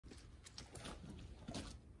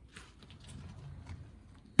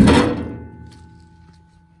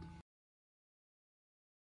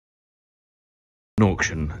an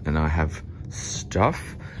auction and I have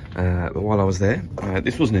stuff. But while I was there,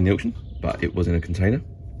 this wasn't in the auction, but it was in a container.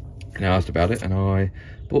 And I asked about it, and I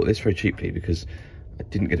bought this very cheaply because I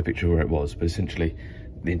didn't get a picture of where it was, but essentially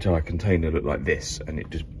the entire container looked like this, and it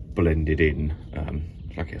just blended in.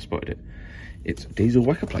 Lucky I spotted it. It's a diesel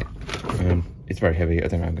wacker plate. It's very heavy. I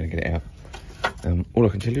don't know how I'm going to get it out. All I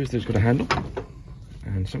can tell you is that it's got a handle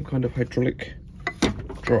and some kind of hydraulic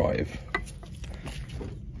drive.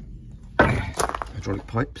 Hydraulic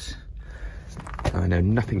pipes. I know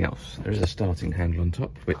nothing else. There is a starting handle on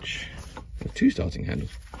top, which there are 2 starting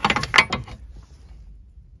handles.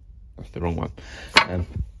 That's the wrong one.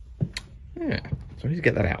 Yeah, so I need to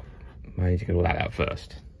get that out. I need to get all that out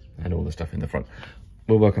first, and all the stuff in the front.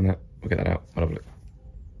 We'll work on that. We'll get that out. I'll have a look.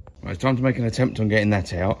 Right, it's time to make an attempt on getting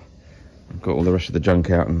that out. I've got all the rest of the junk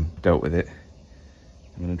out and dealt with it.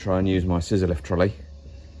 I'm going to try and use my scissor lift trolley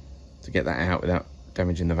to get that out without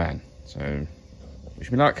damaging the van. So,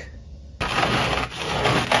 wish me luck.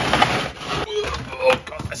 Oh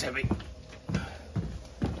God, that's heavy.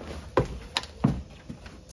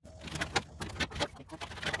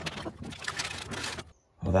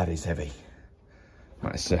 Oh, that is heavy.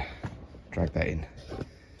 Right, let's drag that in.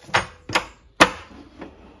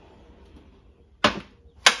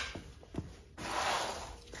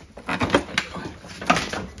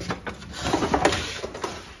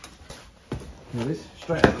 Here it is,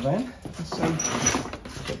 straight out of the van.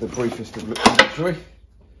 Let's get the briefest of looks, shall we? A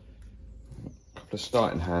couple of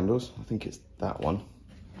starting handles. I think it's that one.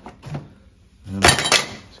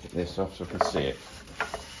 Let's get this off so I can see it.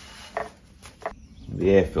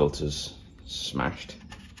 The air filter's smashed.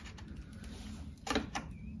 I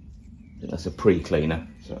think that's a pre-cleaner,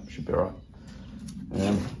 so it should be alright.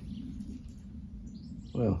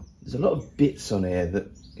 Well, there's a lot of bits on here that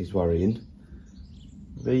is worrying.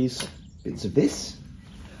 These bits of this.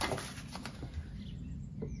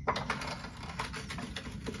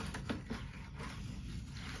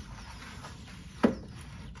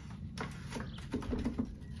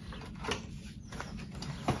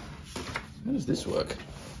 How does this work?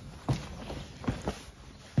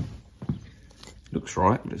 Looks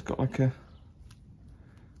right, but it's got like another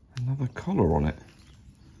collar on it.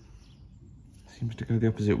 Seems to go the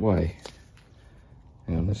opposite way.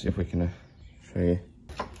 Hang on, let's see if we can show you.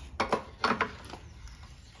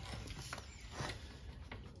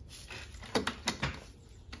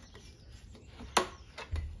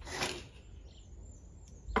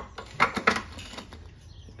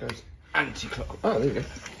 It goes anti-clockwise. Oh, there you go.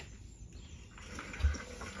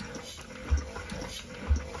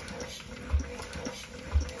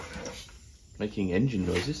 Making engine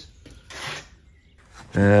noises.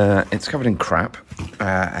 It's covered in crap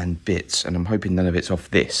and bits, and I'm hoping none of it's off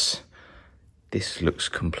this. This looks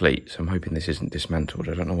complete, so I'm hoping this isn't dismantled.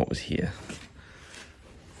 I don't know what was here.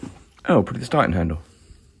 Oh, probably the starting handle.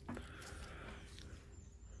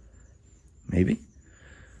 Maybe.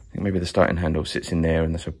 I think maybe the starting handle sits in there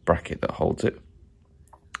and there's a bracket that holds it.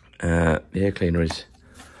 The air cleaner is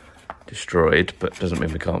destroyed, but doesn't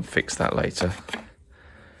mean we can't fix that later.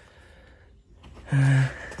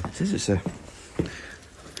 It says it's a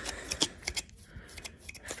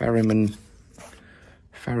Ferryman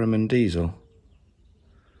diesel.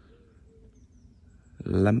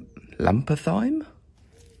 Lampertheim?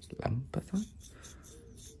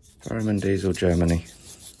 Ferryman diesel, Germany.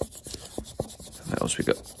 What else we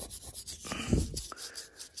got?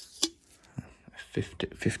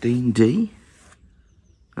 15D?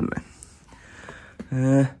 I don't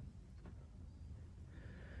know.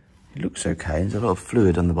 It looks okay. There's a lot of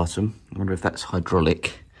fluid on the bottom. I wonder if that's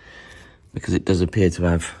hydraulic, because it does appear to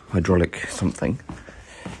have hydraulic something.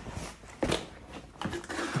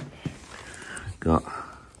 Got,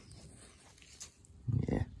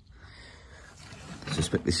 yeah. I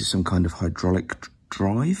suspect this is some kind of hydraulic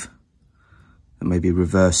drive that maybe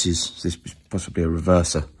reverses. This is possibly a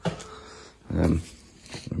reverser. I'm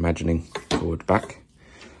imagining forward, back.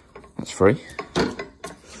 That's free.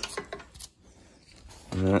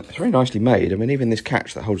 It's very nicely made. I mean, even this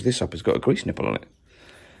catch that holds this up has got a grease nipple on it.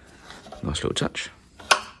 Nice little touch.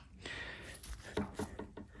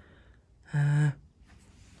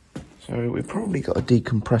 So we've probably got a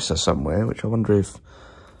decompressor somewhere, which I wonder if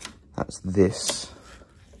that's this.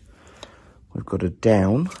 We've got a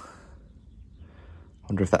down. I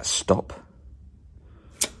wonder if that's stop.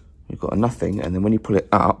 We've got a nothing, and then when you pull it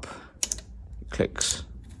up, it clicks.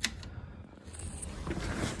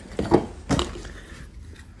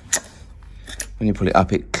 When you pull it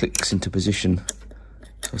up, it clicks into position.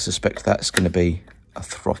 I suspect that's going to be a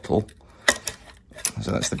throttle.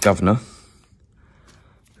 So that's the governor.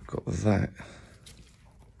 We've got that.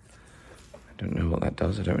 Don't know what that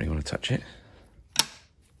does. I don't really want to touch it.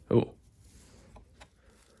 Oh.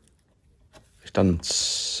 It's done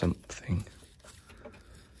something.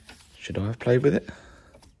 Should I have played with it?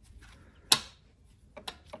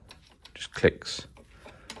 Just clicks.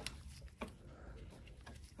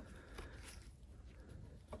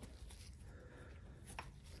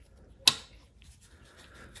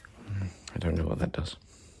 I don't know what that does.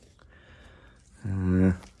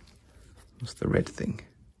 What's the red thing?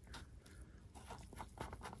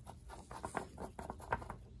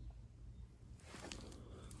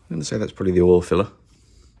 I'm going to say that's probably the oil filler.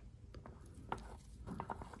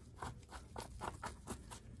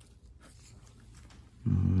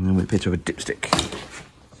 And we appear to have a dipstick.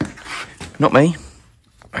 Not me,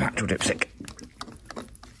 an actual dipstick.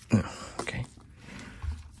 Oh, okay.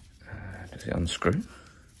 Does it unscrew?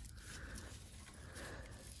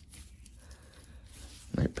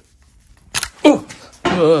 Nope. Oh!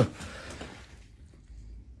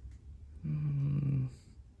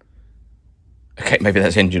 Okay, maybe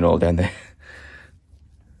that's engine oil down there.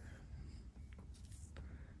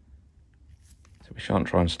 So we shan't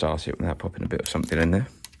try and start it without popping a bit of something in there.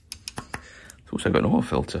 It's also got an oil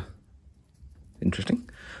filter. Interesting.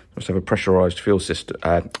 Must have a pressurised fuel system,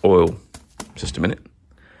 oil system in it.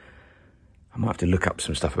 I might have to look up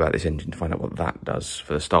some stuff about this engine to find out what that does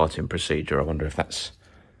for the starting procedure. I wonder if that's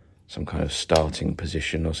some kind of starting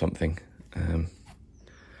position or something.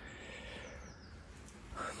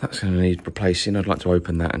 That's going to need replacing. I'd like to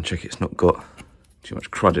open that and check it's not got too much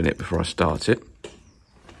crud in it before I start it.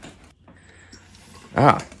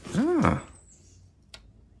 Ah. I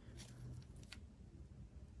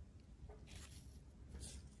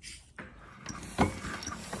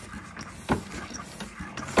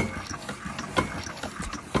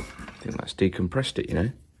think that's decompressed it, you know.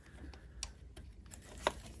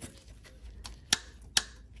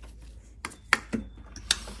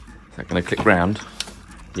 Is that going to click round?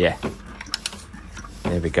 Yeah.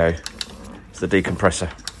 There we go. It's the decompressor.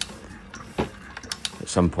 At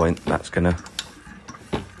some point, that's going to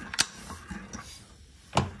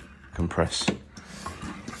compress.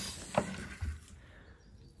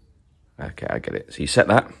 Okay, I get it. So you set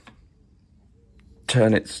that,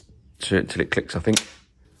 turn it until it clicks, I think,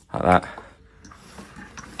 like that.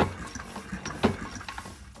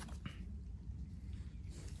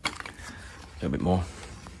 A little bit more.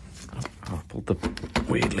 I've pulled the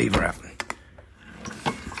weird lever out.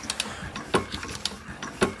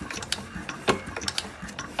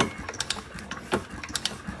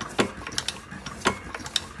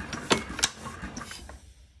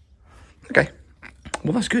 Okay,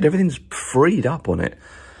 well that's good. Everything's freed up on it.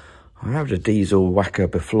 I had a diesel wacker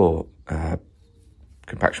before,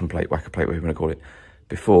 compaction plate, wacker plate, whatever you want to call it,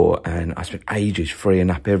 before, and I spent ages freeing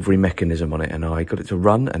up every mechanism on it, and I got it to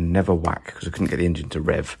run and never whack because I couldn't get the engine to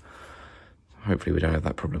rev. Hopefully we don't have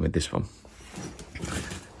that problem with this one.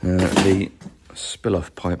 The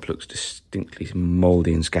spill-off pipe looks distinctly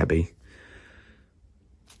mouldy and scabby.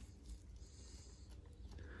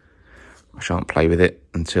 I shan't play with it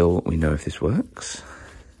until we know if this works.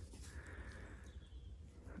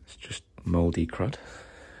 It's just mouldy crud.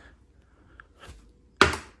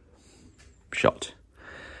 Shot.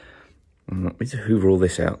 Let me just hoover all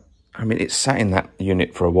this out. I mean, it's sat in that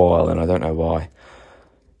unit for a while and I don't know why.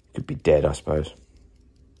 Could be dead, I suppose.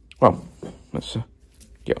 Well, let's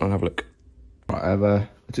get on and have a look. Right, I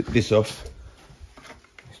took this off.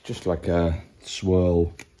 It's just like a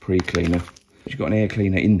swirl pre-cleaner. You've got an air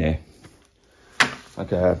cleaner in there,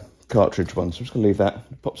 like a cartridge one. So I'm just gonna leave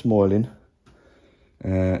that. Pop some oil in,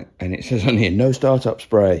 and it says on here, no startup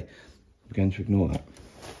spray. We're going to ignore that.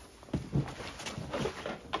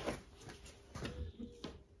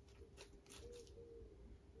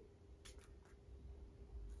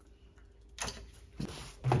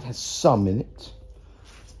 It has some in it.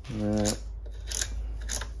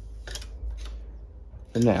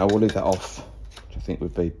 And now we'll leave that off, which I think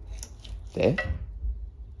would be there.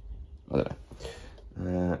 I don't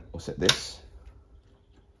know. We'll set this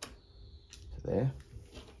to there.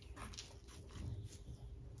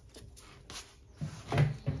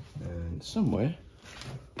 And somewhere,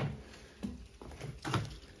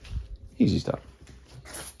 easy stuff.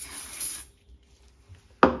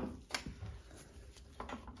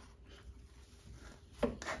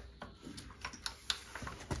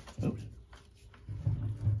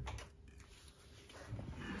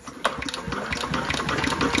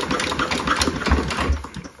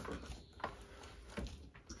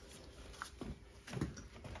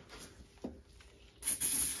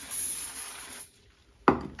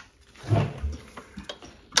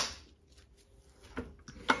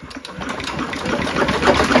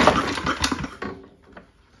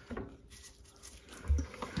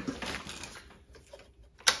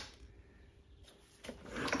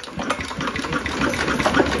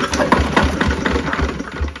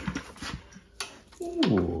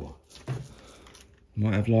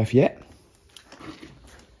 of life yet.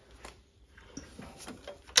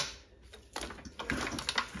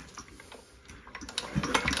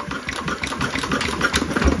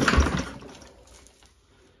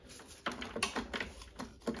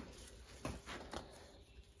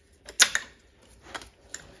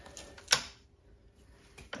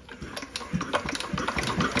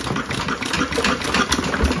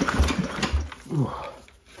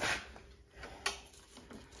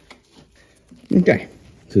 Okay,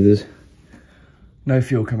 so there's no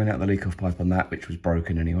fuel coming out the leak-off pipe on that, which was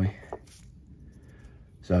broken anyway.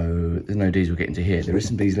 So there's no diesel getting to here. There is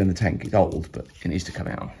some diesel in the tank. It's old, but it needs to come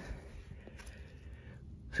out.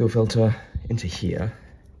 Fuel filter into here.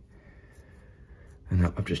 And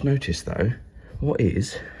I've just noticed though, what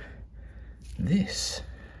is this?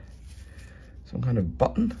 Some kind of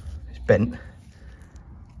button. It's bent. I'm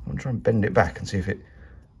gonna try and bend it back and see if it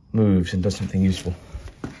moves and does something useful.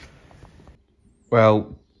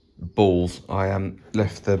 Well, balls. I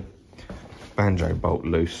left the banjo bolt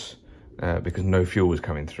loose because no fuel was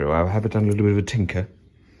coming through. I have done a little bit of a tinker,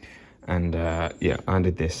 and yeah, I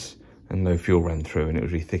undid this and no fuel ran through, and it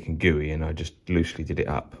was really thick and gooey, and I just loosely did it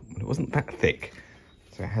up. It wasn't that thick,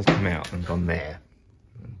 so it has come out and gone there,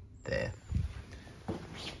 and there,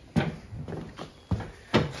 and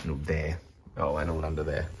all there. Oh, and all under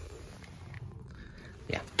there.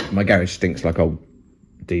 Yeah, my garage stinks like old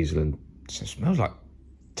diesel, and it smells like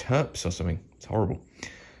terps or something. It's horrible. I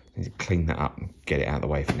need to clean that up and get it out of the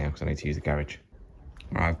way for now because I need to use the garage.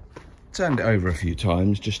 I've turned it over a few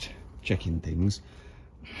times, just checking things.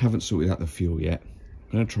 Haven't sorted out the fuel yet.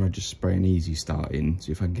 I'm going to try just spray an easy start in,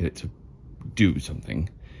 see if I can get it to do something.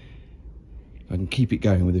 If I can keep it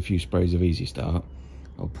going with a few sprays of easy start,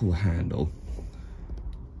 I'll pull the handle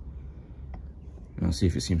and I'll see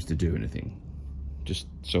if it seems to do anything. Just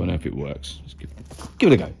so I know if it works. Just give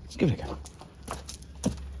it a go. Let's give it a go.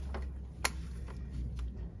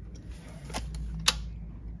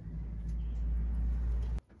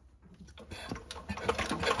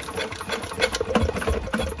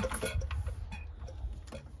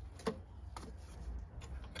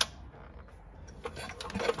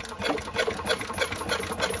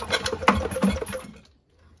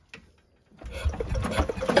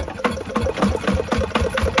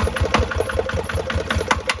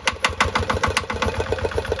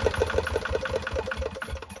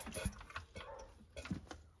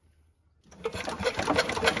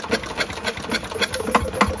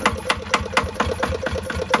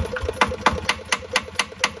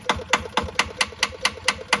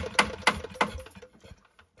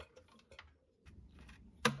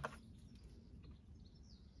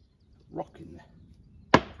 Rocking there.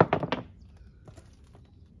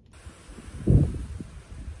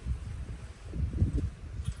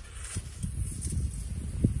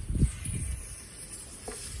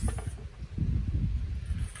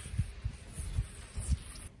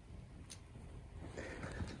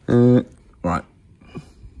 Right.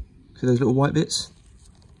 See those little white bits?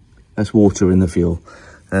 That's water in the fuel.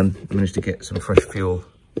 I managed to get some fresh fuel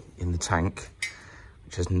in the tank,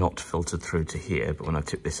 which has not filtered through to here, but when I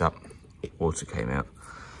tipped this up, water came out.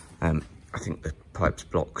 I think the pipe's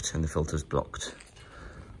blocked and the filter's blocked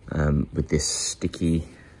with this sticky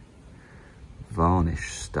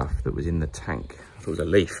varnish stuff that was in the tank. I thought it was a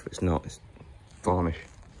leaf, but it's not, it's varnish.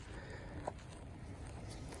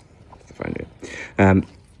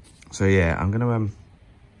 So yeah, I'm gonna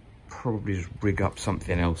probably just rig up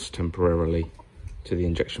something else temporarily to the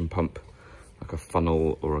injection pump, like a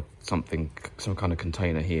funnel or something, some kind of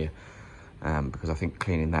container here, because I think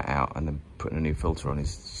cleaning that out and then putting a new filter on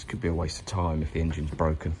could be a waste of time if the engine's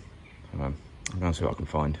broken. I'm going to see what I can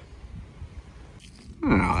find.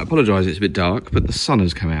 I apologise, it's a bit dark, but the sun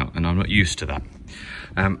has come out and I'm not used to that.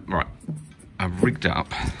 Right, I've rigged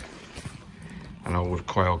up an old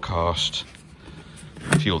coil cast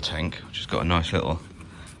fuel tank, which has got a nice little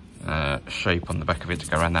shape on the back of it to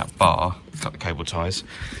go around that bar, cut the cable ties.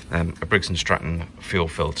 A Briggs & Stratton fuel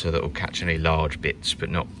filter that will catch any large bits, but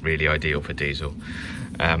not really ideal for diesel.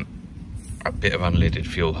 A bit of unleaded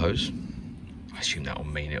fuel hose. I assume that will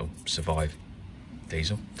mean it'll survive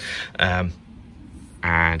diesel.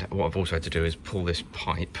 And what I've also had to do is pull this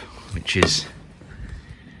pipe, which is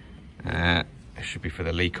it should be for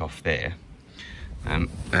the leak off there, and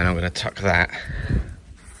I'm going to tuck that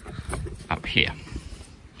up here.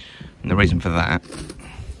 And the reason for that,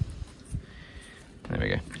 there we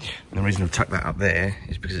go. And the reason I've tucked that up there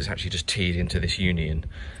is because it's actually just teed into this union,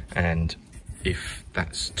 and if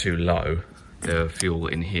that's too low, the fuel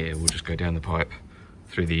in here will just go down the pipe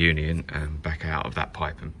through the union and back out of that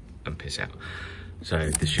pipe and piss out. So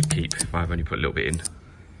this should keep, if I've only put a little bit in,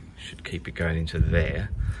 should keep it going into there.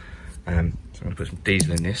 So I'm going to put some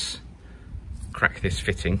diesel in this, crack this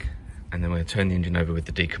fitting, and then we're going to turn the engine over with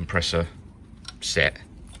the decompressor set,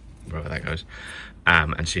 wherever that goes,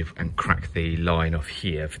 and see if, and crack the line off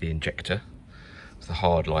here for the injector. It's the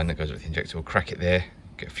hard line that goes with the injector. We'll crack it there,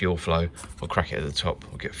 get fuel flow. We'll crack it at the top,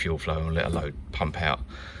 we'll get fuel flow, and we'll let a load pump out.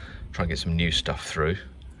 Try and get some new stuff through,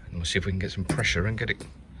 and we'll see if we can get some pressure and get it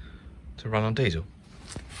to run on diesel.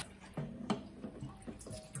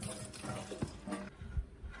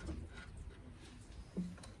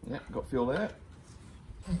 Yeah, got fuel there.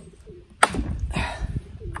 There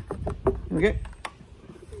we go.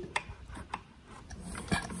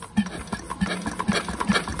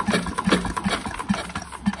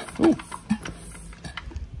 Ooh.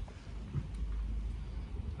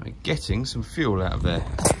 I'm getting some fuel out of there.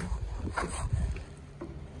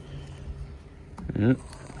 Yeah.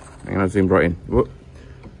 Hang on, I've zoomed right in. Whoop.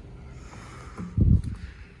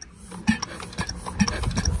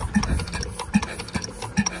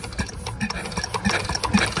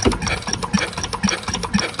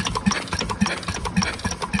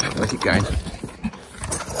 Let's keep going. See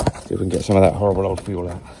if we can get some of that horrible old fuel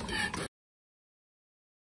out.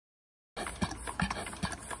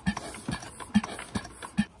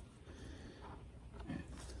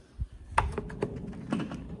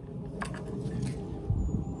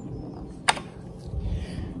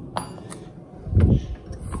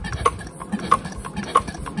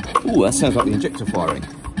 Ooh, that sounds like the injector firing.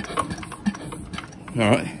 All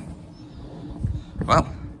right. Well,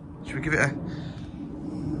 should we give it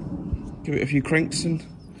a few cranks and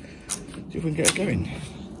see if we can get it going?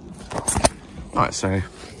 All right, so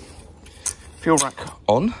fuel rack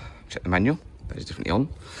on. Check the manual. That is definitely on.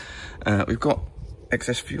 We've got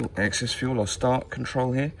excess fuel or start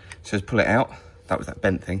control here. It says pull it out. That was that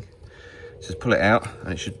bent thing. It says pull it out,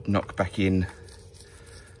 and it should knock back in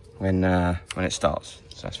when it starts.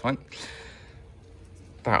 So that's fine.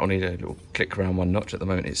 That will need a little click around one notch. At the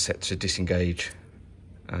moment it's set to disengage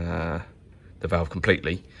the valve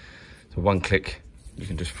completely. So one click, you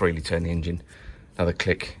can just freely turn the engine. Another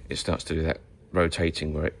click, it starts to do that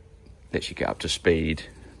rotating where it lets you get up to speed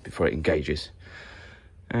before it engages.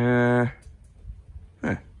 Yeah,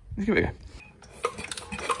 let's give it a go.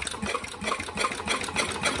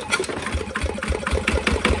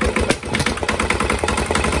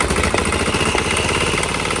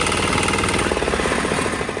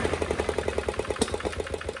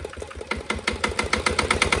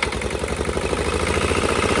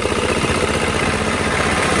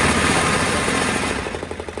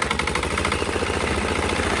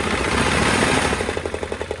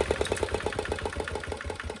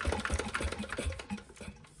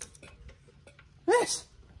 Yes!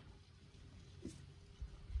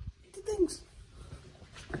 It did things.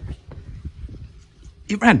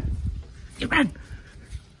 It ran. It ran.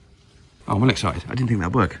 Oh, I'm well excited. I didn't think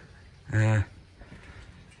that'd work. It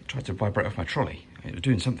tried to vibrate off my trolley. It was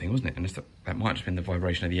doing something, wasn't it? And that might have just been the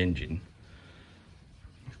vibration of the engine.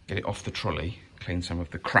 Get it off the trolley, clean some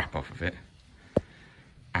of the crap off of it,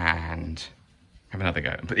 and have another go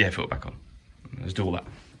and put the air filter back on. Let's do all that.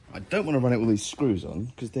 I don't want to run it with these screws on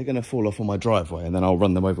because they're going to fall off on my driveway and then I'll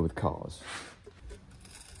run them over with cars.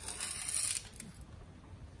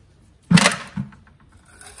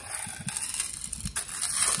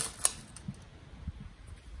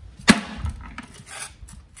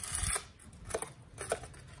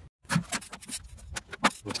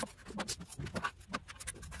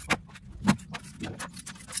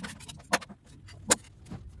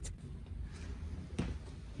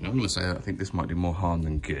 I'm going to say I think this might do more harm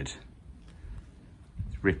than good.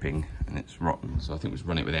 It's ripping and it's rotten, so I think we'll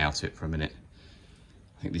run it without it for a minute.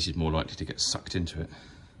 I think this is more likely to get sucked into it.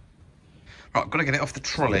 Right, I've got to get it off the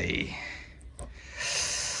trolley.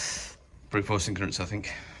 Brute force increments, I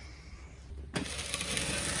think.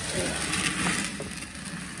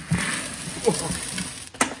 Oh.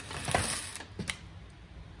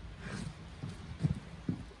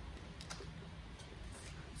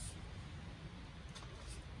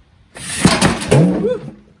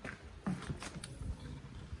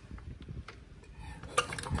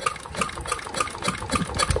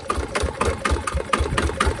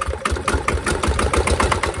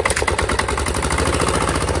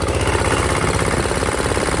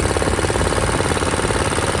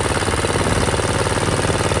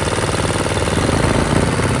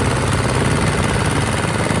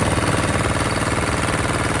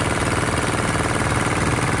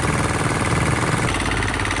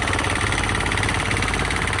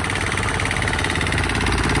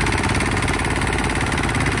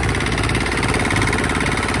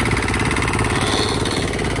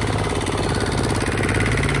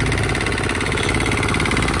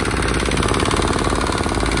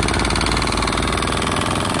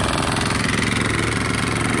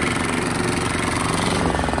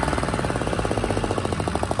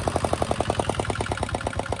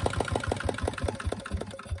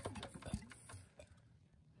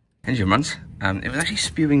 engine runs. It was actually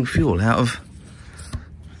spewing fuel out of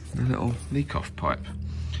the little leak-off pipe,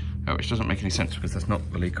 which doesn't make any sense because that's not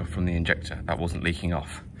the leak-off from the injector. That wasn't leaking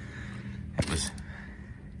off. It was.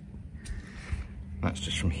 That's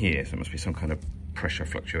just from here, so it must be some kind of pressure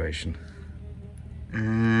fluctuation.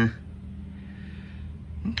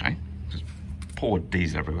 Okay, just poured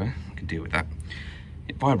diesel everywhere. I can deal with that.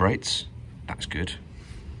 It vibrates. That's good.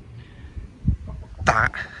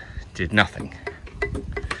 That did nothing.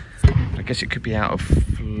 I guess it could be out of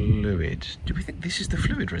fluid. Do we think this is the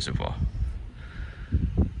fluid reservoir?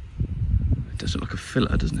 It does look like a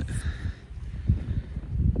filler, doesn't it?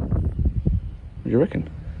 What do you reckon?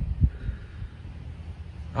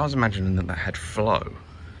 I was imagining that had flow.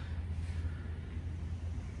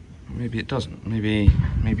 Maybe it doesn't. Maybe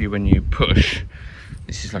when you push,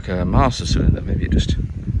 this is like a master cylinder. Maybe it just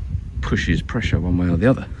pushes pressure one way or the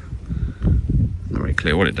other. Not really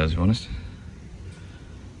clear what it does, to be honest.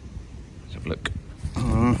 Let's have a look.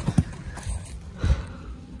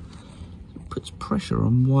 It puts pressure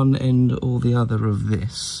on one end or the other of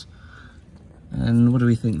this. And what do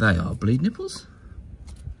we think they are? Bleed nipples?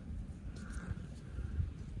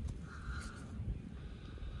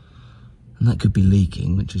 And that could be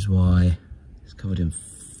leaking, which is why it's covered in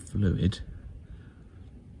fluid.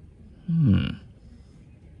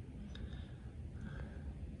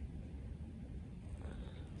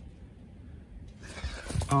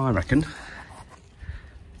 Oh, I reckon,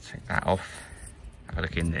 take that off, have a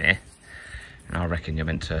look in there, and I reckon you're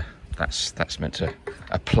meant to, that's meant to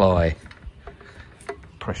apply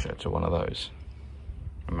pressure to one of those.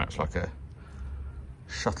 And that's like a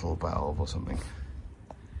shuttle valve or something.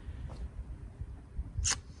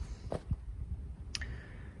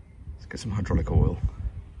 Let's get some hydraulic oil.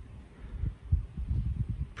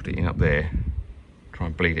 Put it in up there, try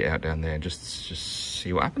and bleed it out down there, just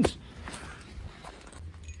see what happens.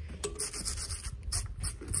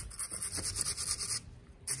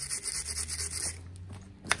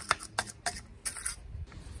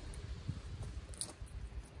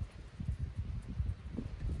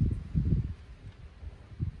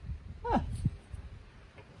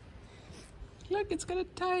 Look, it's got a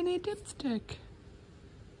tiny dipstick,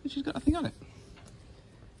 which has got nothing on it.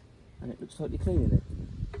 And it looks totally clean in it.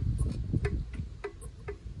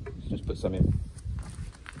 Let's just put some in.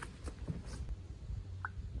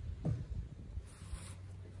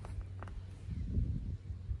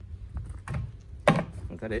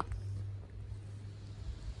 Is that it?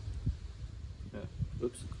 Yeah.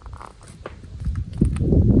 Oops. Oh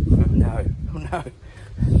no, oh no.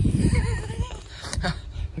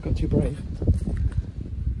 I got too brave.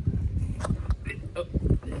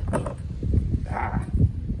 Ah.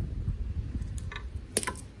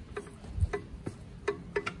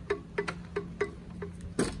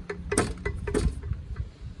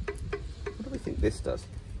 What do we think this does?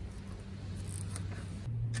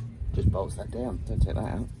 Just bolts that down, don't take that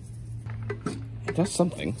out. It does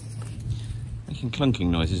something. Making clunking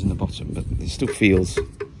noises in the bottom, but it still feels,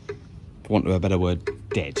 for want of a better word,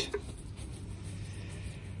 dead.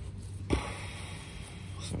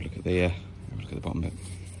 So look at the bottom bit.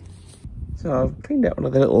 So I've cleaned out one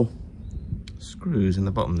of the little screws in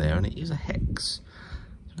the bottom there, and it is a hex.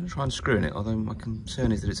 So I'm going to try and screw in it, although my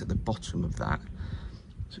concern is that it's at the bottom of that.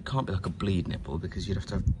 So it can't be like a bleed nipple because you'd have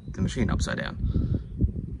to have the machine upside down.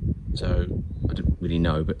 So I don't really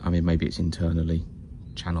know, but I mean maybe it's internally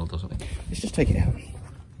channeled or something. Let's just take it out. I'm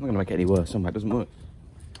not going to make it any worse, somehow it doesn't work.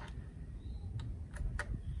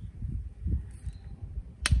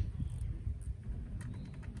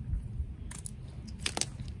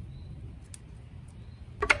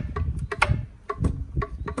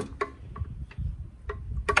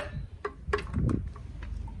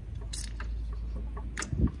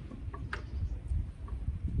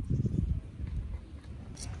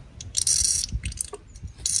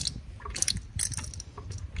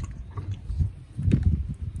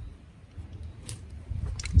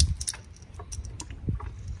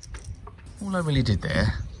 All I really did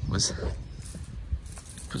there was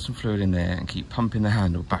put some fluid in there and keep pumping the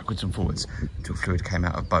handle backwards and forwards until fluid came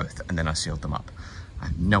out of both, and then I sealed them up. I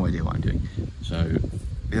have no idea what I'm doing. So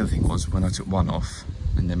the other thing was, when I took one off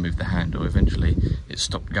and then moved the handle, eventually it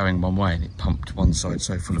stopped going one way and it pumped one side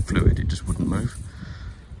so full of fluid it just wouldn't move.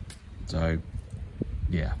 So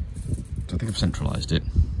yeah, so I think I've centralised it,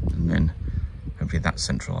 and then hopefully that's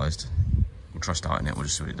centralised. We'll try starting it, we'll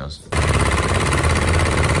just see what it does.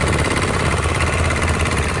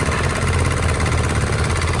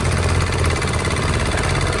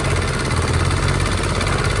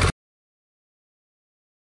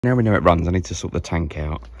 Now we know it runs, I need to sort the tank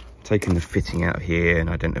out. I've taken the fitting out of here and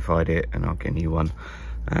identified it, and I'll get a new one.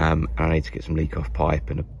 And I need to get some leak off pipe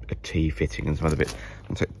and a T fitting and some other bits.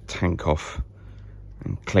 I'll take the tank off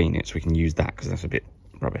and clean it so we can use that, because that's a bit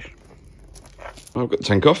rubbish. I've got the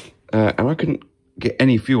tank off, and I couldn't get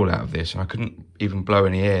any fuel out of this. I couldn't even blow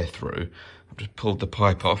any air through. I've just pulled the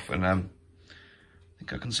pipe off, and I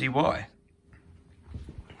think I can see why.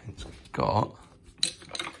 It's got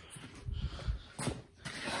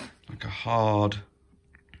like a hard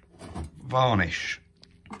varnish,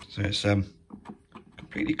 so it's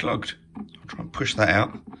completely clogged. I'll try and push that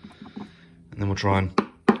out, and then we'll try and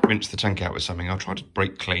rinse the tank out with something. I'll try to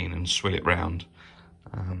brake clean and swill it round,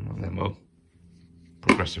 and then we'll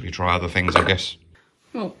progressively try other things, I guess.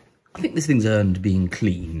 Well, I think this thing's earned being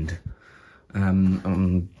cleaned.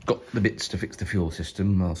 Got the bits to fix the fuel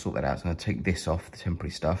system. I'll sort that out. So I'll take this off, the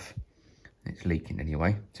temporary stuff. It's leaking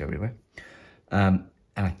anyway. It's everywhere. And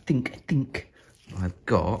I think I've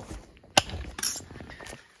got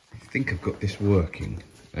this working.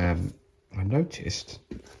 I noticed,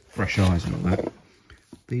 fresh eyes and all that,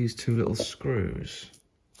 these two little screws,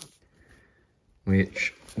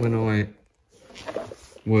 which when I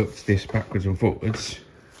worked this backwards and forwards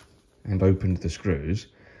and opened the screws,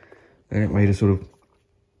 then it made a sort of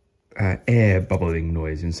air bubbling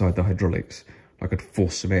noise inside the hydraulics, like I'd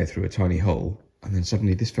forced some air through a tiny hole, and then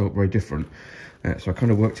suddenly this felt very different. So I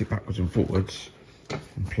kind of worked it backwards and forwards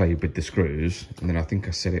and played with the screws, and then I think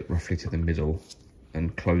I set it roughly to the middle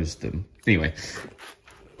and closed them. Anyway,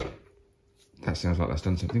 that sounds like that's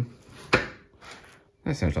done something.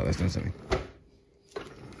 That sounds like that's done something.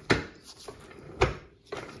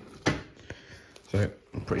 So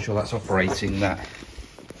I'm pretty sure that's operating that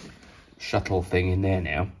shuttle thing in there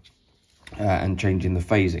now, and changing the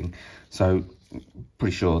phasing. So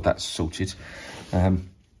pretty sure that's sorted.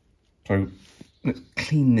 So let's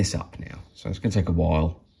clean this up now. So it's going to take a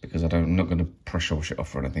while, because I'm not going to pressure wash it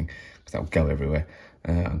off or anything, because that'll go everywhere.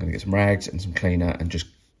 I'm going to get some rags and some cleaner and just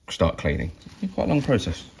start cleaning. It's quite a long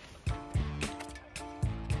process.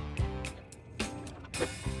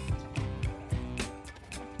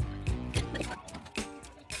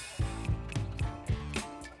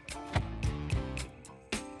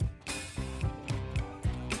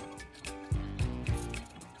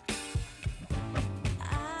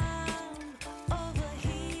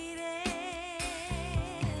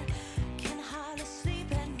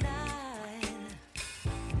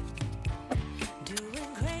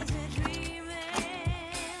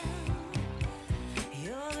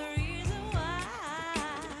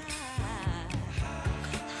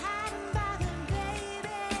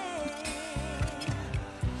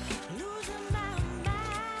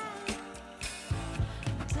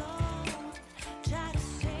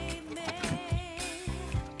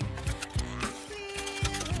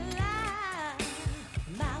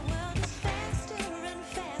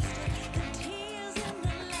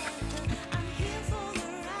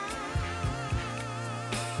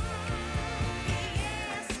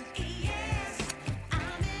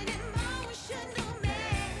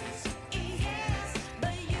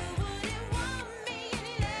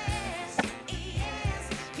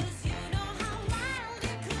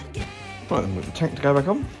 Right, then we've got the tank to go back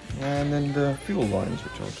on, and then the fuel lines,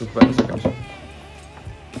 which I'll talk about in a second.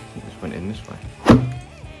 I think this went in this way.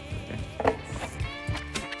 Okay.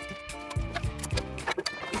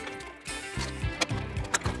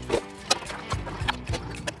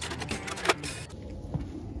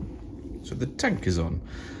 So the tank is on.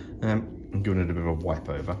 I'm giving it a bit of a wipe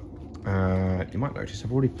over. You might notice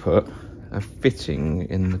I've already put a fitting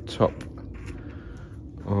in the top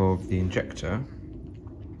of the injector.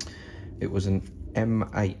 It was an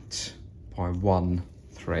M8 by 1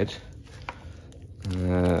 thread,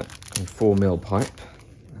 and 4mm pipe,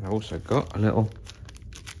 and I've also got a little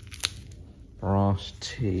brass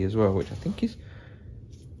T as well, which I think is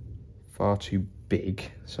far too big,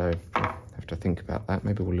 so I have to think about that.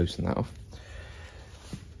 Maybe we'll loosen that off.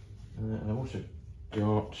 And I've also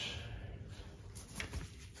got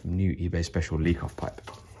some new eBay special leak off pipe,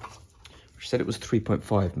 which said it was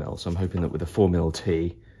 3.5mm, so I'm hoping that with a 4mm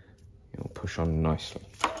T it'll push on nicely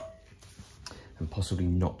and possibly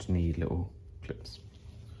not need little clips.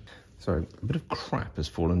 So a bit of crap has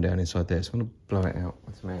fallen down inside there, so I'm going to blow it out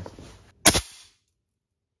with some air.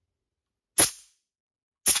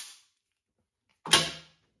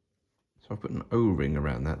 So I've put an O-ring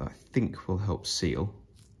around that I think will help seal,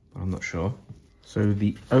 but I'm not sure. So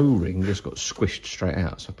the O-ring just got squished straight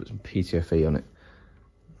out, so I put some PTFE on it.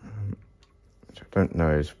 Which I don't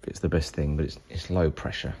know if it's the best thing, but it's low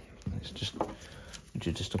pressure. It's just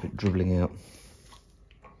to stop it dribbling out.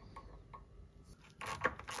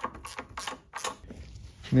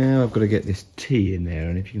 Now I've got to get this T in there,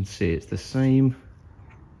 and if you can see, it's the same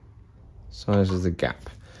size as the gap.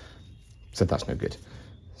 So that's no good.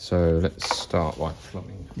 So let's start by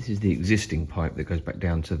plumbing. This is the existing pipe that goes back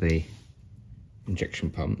down to the injection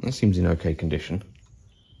pump. That seems in okay condition,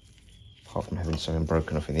 apart from having something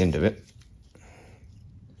broken off in the end of it.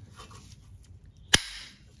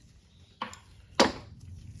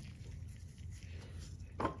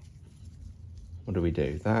 What do we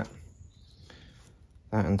do? That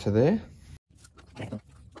into there.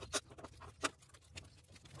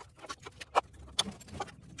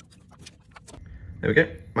 There we go,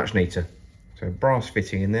 much neater. So brass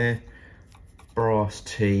fitting in there, brass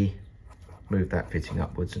T, moved that fitting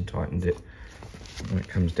upwards and tightened it. When it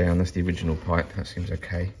comes down, that's the original pipe, that seems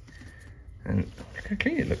okay. And look how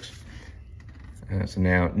clean it looks. So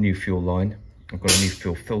now, new fuel line. I've got a new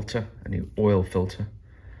fuel filter, a new oil filter.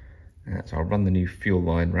 So I'll run the new fuel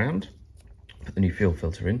line round, put the new fuel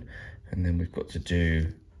filter in, and then we've got to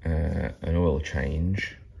do an oil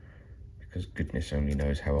change, because goodness only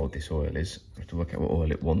knows how old this oil is. I have to work out what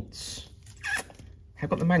oil it wants. I've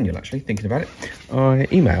got the manual actually, thinking about it. I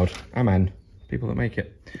emailed Amman, people that make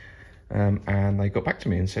it, and they got back to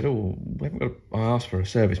me and said, oh, we haven't got I asked for a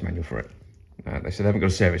service manual for it. They said they haven't got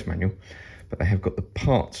a service manual, but they have got the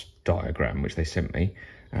parts diagram, which they sent me.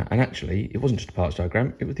 And actually, it wasn't just a parts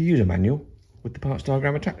diagram, it was the user manual with the parts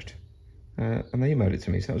diagram attached. And they emailed it to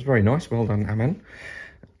me, so that was very nice. Well done, Amman,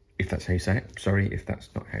 if that's how you say it. Sorry if that's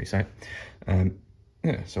not how you say it.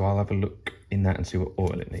 Yeah, so I'll have a look in that and see what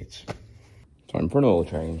oil it needs. Time for an oil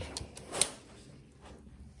change.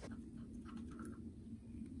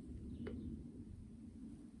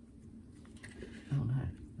 Oh no,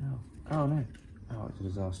 no, oh no. Oh, it's a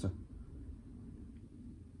disaster.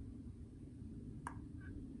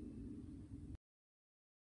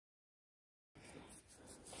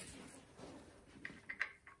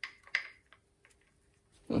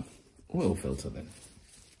 Oil filter then.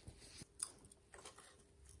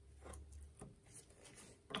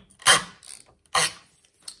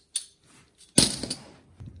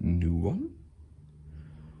 New one.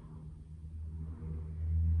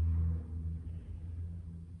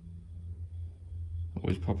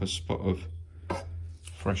 Always pop a spot of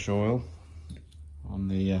fresh oil on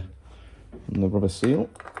the rubber seal.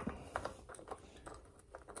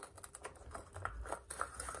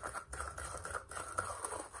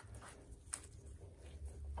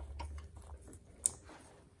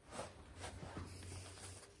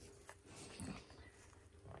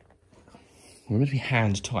 We're meant to be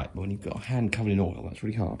hand tight, but when you've got a hand covered in oil, that's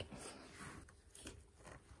really hard.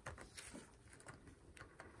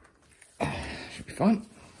 Should be fine.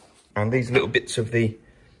 And these little bits of the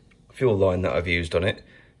fuel line that I've used on it,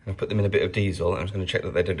 and I put them in a bit of diesel, and I'm just going to check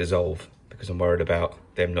that they don't dissolve, because I'm worried about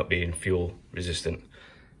them not being fuel resistant.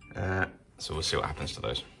 So we'll see what happens to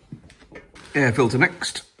those. Air filter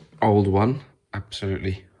next. Old one,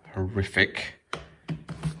 absolutely horrific.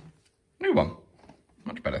 New one,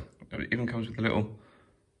 much better. It even comes with a little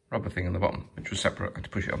rubber thing on the bottom, which was separate. I had to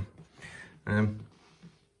push it on. Yeah.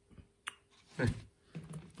 In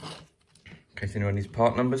case anyone needs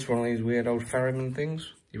part numbers for one of these weird old ferryman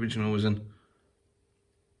things. The original was an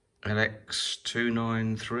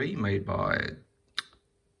LX293 made by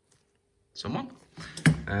someone,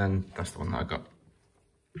 and that's the one that I got.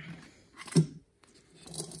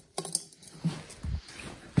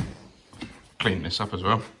 Clean this up as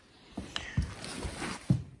well.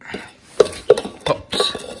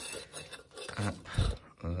 Pops up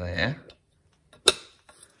there.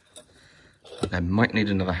 I might need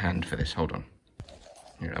another hand for this, hold on.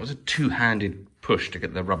 Yeah, that was a two-handed push to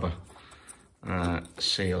get the rubber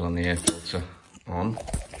seal on the air filter on.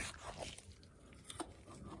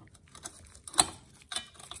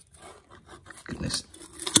 Goodness,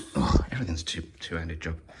 oh, everything's a two-handed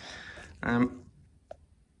job.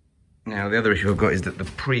 Now the other issue I've got is that the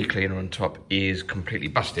pre-cleaner on top is completely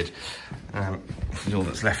busted. This is all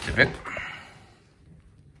that's left of it.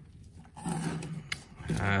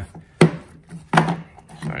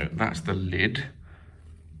 So that's the lid,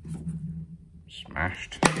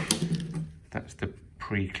 smashed. That's the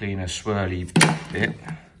pre-cleaner swirly bit.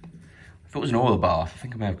 I thought it was an oil bath. I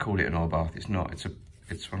think I may have called it an oil bath. It's not.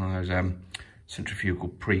 It's one of those centrifugal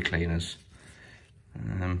pre-cleaners.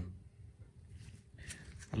 The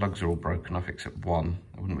lugs are all broken off except one.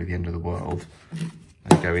 That wouldn't be the end of the world.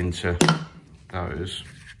 They go into those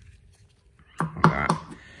like that.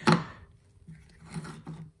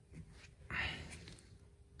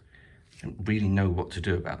 I don't really know what to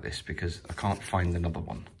do about this because I can't find another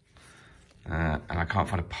one. And I can't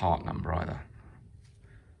find a part number either.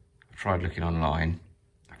 I've tried looking online.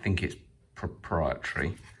 I think it's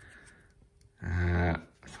proprietary. So I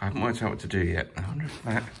haven't worked out what to do yet. I wonder if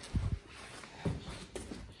that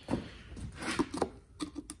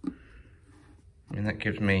mean, that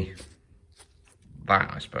gives me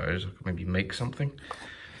that, I suppose. I could maybe make something.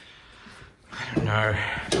 I don't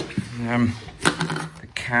know. The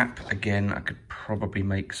cap, again, I could probably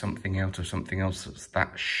make something out of something else that's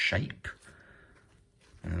that shape.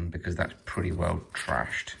 Because that's pretty well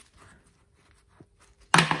trashed.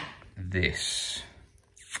 This,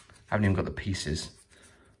 I haven't even got the pieces.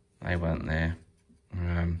 They weren't there.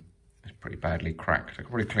 It's pretty badly cracked. I could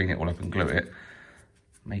probably clean it all up and glue it.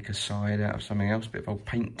 Make a side out of something else, a bit of old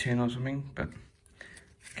paint tin or something. But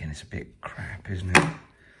again, it's a bit crap, isn't it?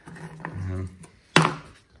 I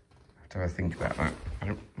have to have a think about that. I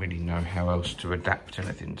don't really know how else to adapt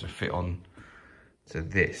anything to fit on to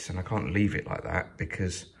this, and I can't leave it like that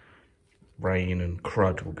because rain and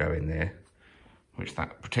crud will go in there, which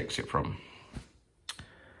that protects it from.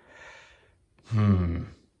 I'm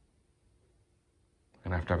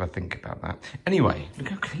gonna have to have a think about that. Anyway, look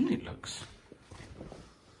how clean it looks.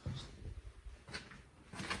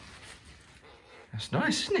 That's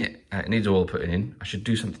nice, isn't it? It needs oil putting in. I should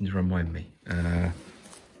do something to remind me.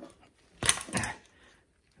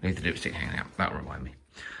 Leave the dipstick hanging out, that'll remind me.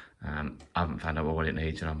 I haven't found out what it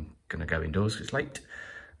needs and I'm gonna go indoors because it's late.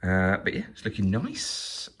 But yeah, it's looking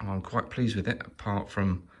nice. I'm quite pleased with it, apart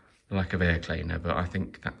from the lack of air cleaner, but I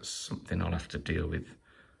think that's something I'll have to deal with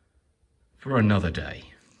for another day.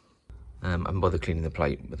 I haven't bothered cleaning the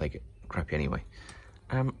plate, but they get crappy anyway.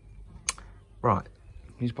 Right,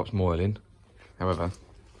 need to pop some oil in. However,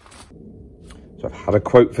 so I've had a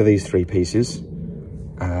quote for these 3 pieces.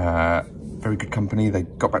 Very good company. They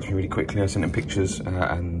got back to me really quickly. I sent them pictures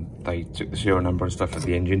and they took the serial number and stuff of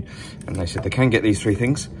the engine, and they said they can get these 3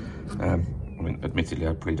 things. I mean, admittedly,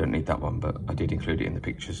 I probably don't need that one, but I did include it in the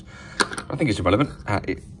pictures. I think it's irrelevant.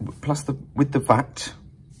 Plus, with the VAT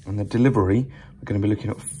and the delivery, we're going to be looking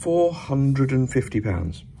at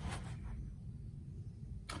 £450.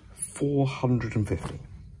 450.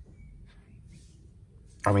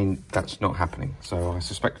 I mean, that's not happening. So I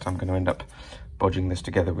suspect I'm going to end up bodging this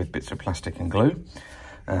together with bits of plastic and glue,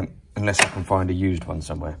 unless I can find a used one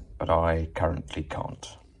somewhere, but I currently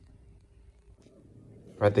can't.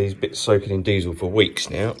 I've had these bits soaking in diesel for weeks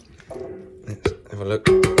now. Let's have a look.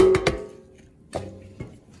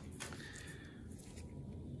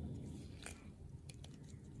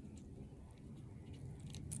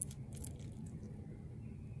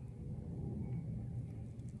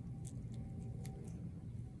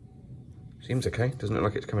 Seems okay. Doesn't look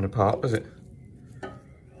like it's coming apart, does it?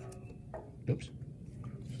 Oops.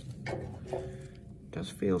 It does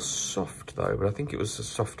feel soft though, but I think it was a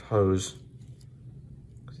soft hose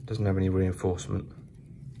because it doesn't have any reinforcement.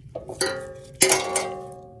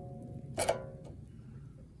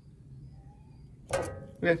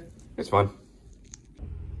 Yeah, it's fine.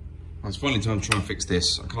 It's finally time to try and fix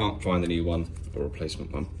this. I can't find a new one or a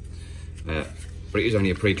replacement one. But it is only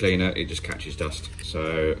a pre-cleaner, it just catches dust.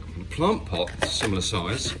 So, the plant pot is a similar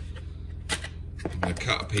size. I'm going to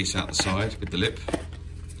cut a piece out the side with the lip.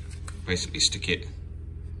 Basically stick it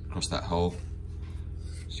across that hole.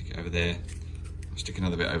 Stick it over there. I'll stick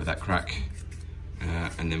another bit over that crack.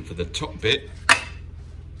 And then for the top bit,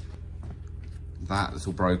 that's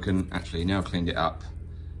all broken. Actually, now cleaned it up.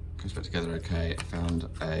 Comes back together okay. I found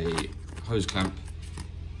a hose clamp.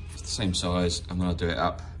 It's the same size, and when I do it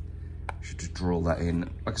up, should just draw that in.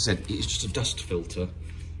 Like I said, it's just a dust filter.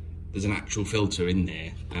 There's an actual filter in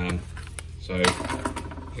there. So I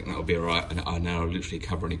think that'll be all right. And I now literally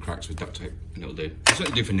cover any cracks with duct tape and it'll do. I'll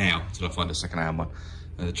certainly do for now until I find a second-hand one.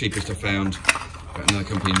 The cheapest I found, another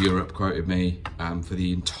company in Europe quoted me for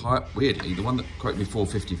the entire, weirdly, the one that quoted me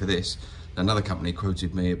 £450 for this, another company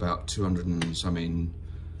quoted me about 200 and something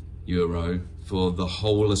euro for the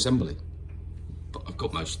whole assembly. But I've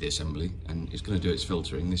got most of the assembly and it's going to do its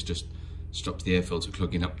filtering. This just stops the air filter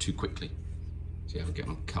clogging up too quickly. So yeah, I'll get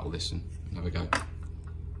on, cut all this and have a go.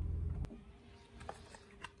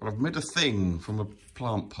 Well, I've made a thing from a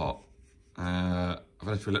plant pot. I've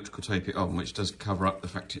had to electrical tape it on, which does cover up the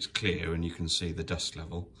fact it's clear and you can see the dust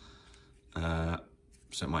level. So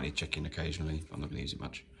it might need checking occasionally, but I'm not going to use it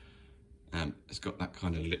much. It's got that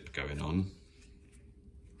kind of lip going on.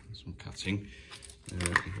 Some cutting.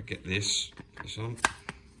 If I get this on.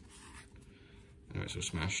 I know it's all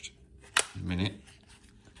smashed. In a minute.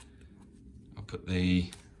 I'll put the,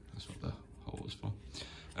 that's what the hole is for.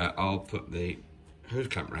 I'll put the hose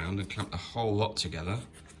clamp round and clamp the whole lot together.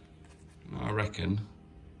 And I reckon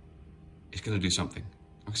it's going to do something.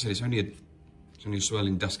 Like I said, it's only a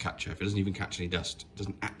swirling dust catcher. If it doesn't even catch any dust, it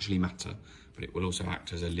doesn't actually matter. But it will also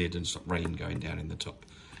act as a lid and stop rain going down in the top.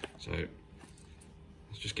 So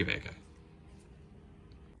let's just give it a go.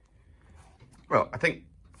 Well, I think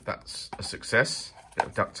that's a success. Bit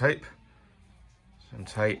of duct tape. some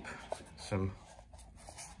tape, some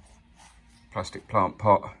plastic plant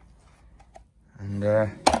pot, and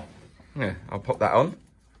yeah, I'll pop that on.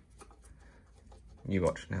 You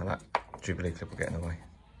watch now, that Jubilee clip will get in the way.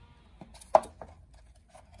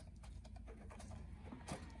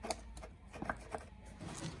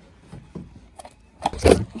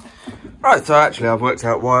 Right, so actually I've worked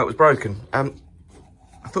out why it was broken. I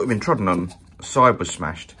thought it'd been trodden on, the side was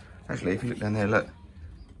smashed. Actually, if you look down there, look,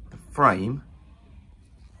 the frame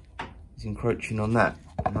is encroaching on that,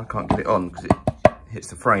 and I can't get it on because it hits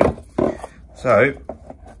the frame. So,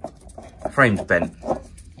 the frame's bent.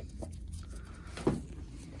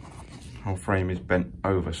 The whole frame is bent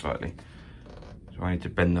over slightly. So I need to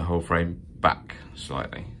bend the whole frame back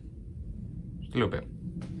slightly. Just a little bit.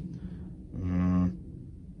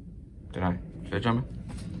 Don't know, sledgehammer?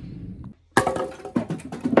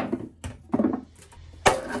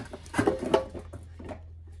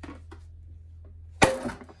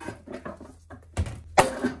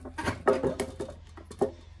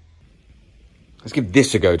 Let's give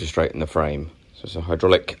this a go to straighten the frame. So it's a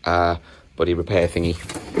hydraulic body repair thingy.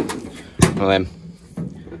 One of them,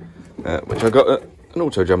 which I got at an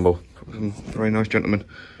auto jumble from a very nice gentleman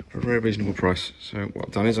for a very reasonable price. So what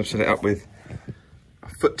I've done is I've set it up with a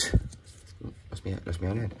foot. That's me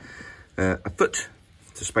on head. A foot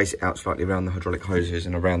to space it out slightly around the hydraulic hoses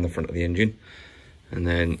and around the front of the engine, and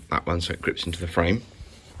then that one so it grips into the frame.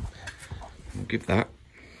 We'll give that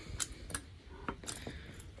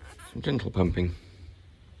some gentle pumping.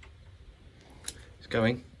 It's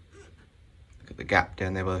going. Look at the gap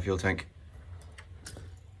down there by the fuel tank.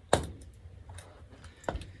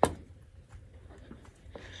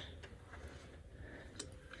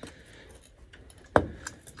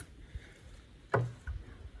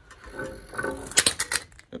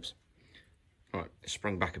 Oops. Right, it's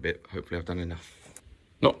sprung back a bit. Hopefully I've done enough.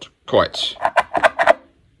 Not quite. Have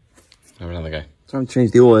another go. So I've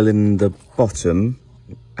changed the oil in the bottom.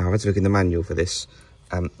 I had to look in the manual for this.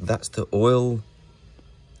 That's the oil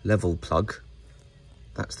level plug.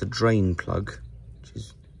 That's the drain plug, which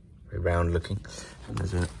is very round looking. And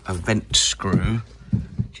there's a vent screw,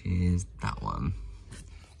 which is that one.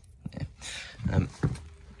 Yeah. I'm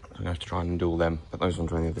going to have to try and undo all them, but those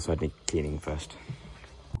ones on the other side need cleaning first.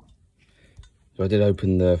 So I did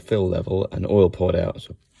open the fill level and oil poured out,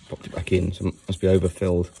 so I popped it back in, so it must be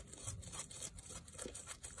overfilled.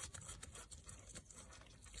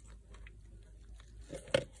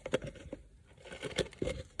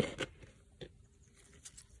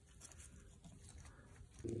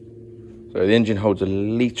 So the engine holds a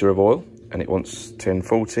litre of oil and it wants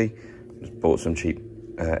 1040. Just bought some cheap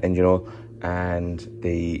engine oil, and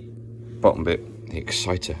the bottom bit, the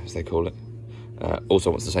exciter as they call it, also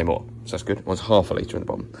wants the same oil. So that's good. It wants half a litre in the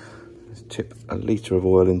bottom. Let's tip a litre of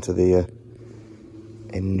oil into the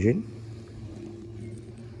engine.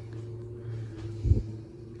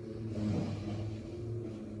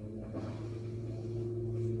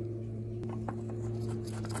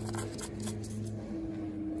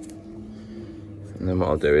 And then what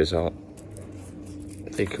I'll do is I'll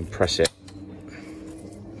decompress it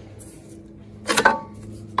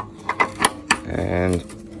and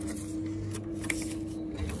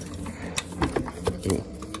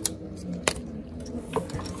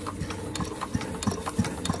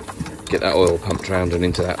get that oil pumped round and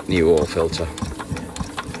into that new oil filter.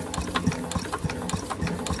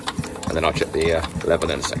 And then I'll check the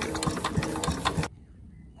level in a second.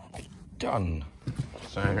 Done.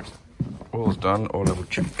 So oil's done, oil level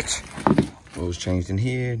checked. Oil's changed in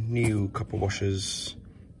here, new copper washers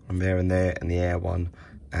on there and there, and the air one.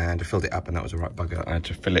 And I filled it up and that was the right bugger. I had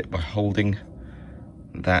to fill it by holding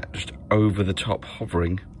that just over the top,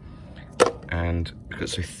 hovering. And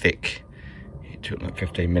because it's so thick, it took like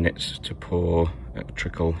 15 minutes to pour a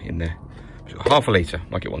trickle in there. Half a litre,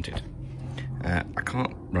 like it wanted. I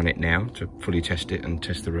can't run it now to fully test it and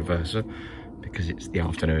test the reverser because it's the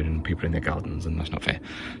afternoon and people are in their gardens and that's not fair.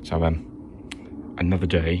 So another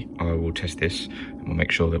day I will test this and we'll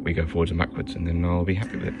make sure that we go forwards and backwards, and then I'll be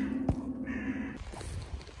happy with it.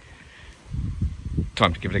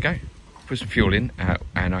 Time to give it a go. Put some fuel in,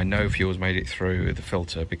 and I know fuel's made it through the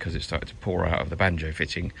filter because it started to pour out of the banjo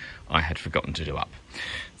fitting I had forgotten to do up.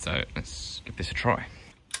 So let's give this a try.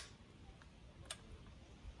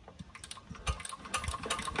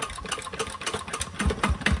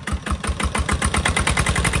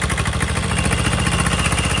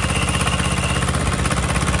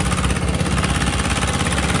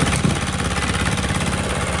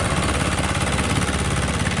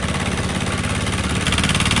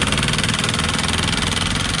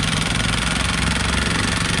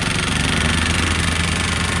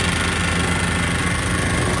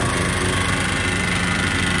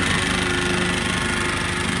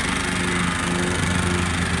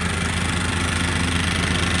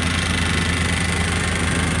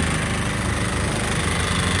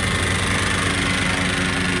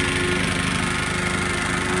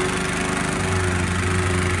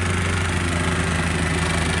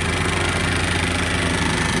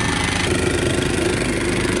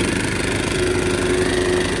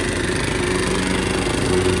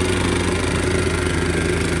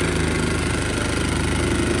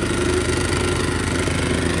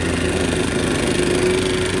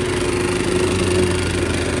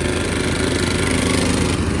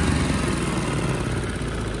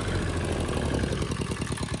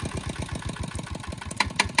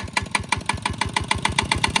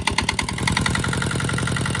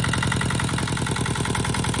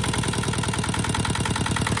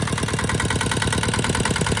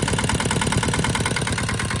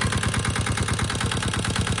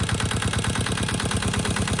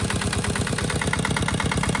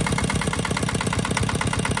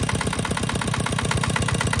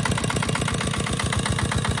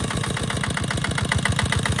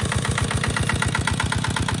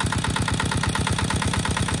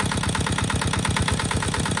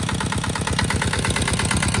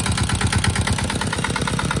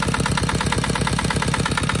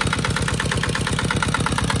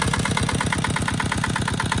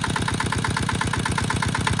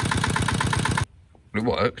 it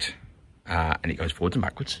worked, and it goes forwards and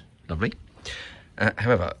backwards, lovely.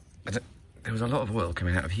 However, there was a lot of oil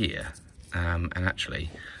coming out of here, and actually,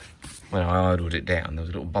 when I idled it down, there was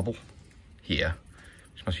a little bubble here,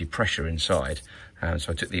 which must be pressure inside.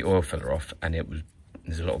 So I took the oil filler off, and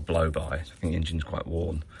there's a lot of blow by. So I think the engine's quite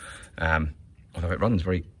worn, although it runs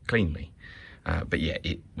very cleanly. But yeah,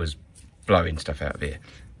 it was blowing stuff out of here.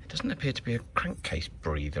 It doesn't appear to be a crankcase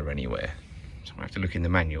breather anywhere. So I have to look in the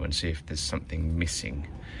manual and see if there's something missing.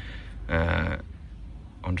 I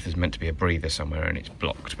wonder if there's meant to be a breather somewhere and it's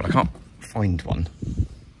blocked, but I can't find one.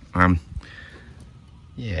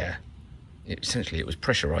 Yeah, essentially it was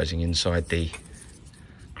pressurising inside the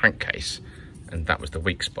crankcase, and that was the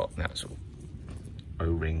weak spot. That sort of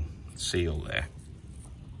O-ring seal there.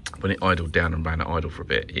 When it idled down and ran at idle for a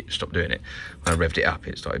bit, it stopped doing it. When I revved it up,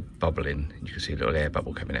 it started bubbling. You could see a little air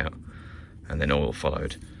bubble coming out, and then oil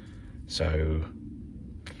followed. So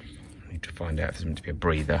I need to find out if there's meant to be a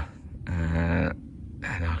breather, and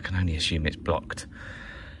I can only assume it's blocked.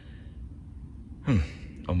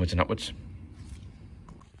 Onwards and upwards.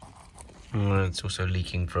 It's also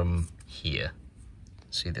leaking from here.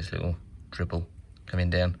 See this little dribble coming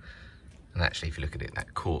down? And actually, if you look at it,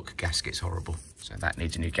 that cork gasket's horrible. So that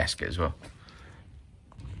needs a new gasket as well.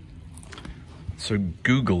 So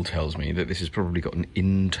Google tells me that this has probably got an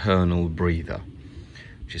internal breather,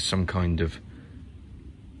 which is some kind of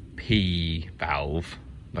P valve,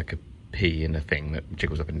 like a P in a thing that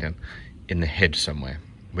jiggles up and down, in the head somewhere.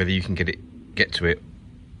 Whether you can get to it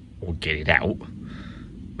or get it out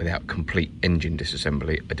without complete engine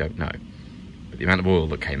disassembly, I don't know. But the amount of oil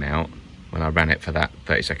that came out when I ran it for that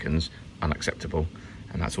 30 seconds, unacceptable.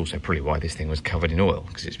 And that's also probably why this thing was covered in oil,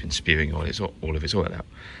 because it's been spewing all of its oil out.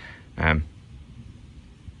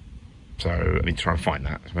 So I need to try and find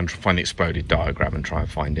that. I'm going to find the exploded diagram and try and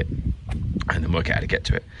find it, and then work out how to get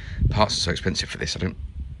to it. Parts are so expensive for this, I don't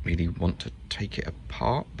really want to take it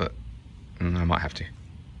apart, but I might have to. So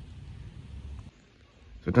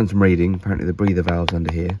I've done some reading. Apparently the breather valve's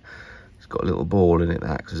under here. It's got a little ball in it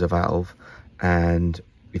that acts as a valve, and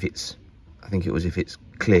if it's, I think it was, if it's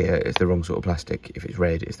clear, it's the wrong sort of plastic. If it's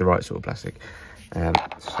red, it's the right sort of plastic. So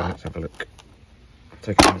let's have a look.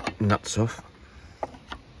 Take the nuts off.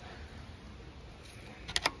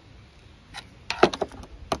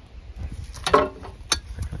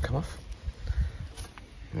 Come off.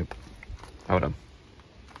 Hold on.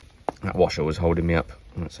 That washer was holding me up.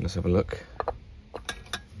 Right, so let's have a look.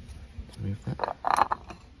 Remove that.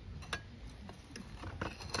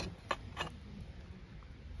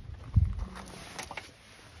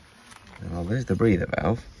 Well, there's the breather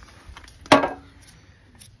valve.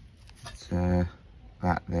 It's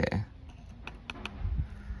that there.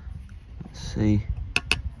 Let's see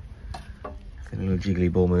if the little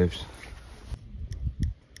jiggly ball moves.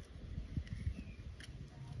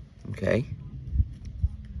 Okay.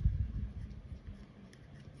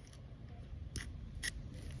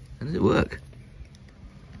 How does it work?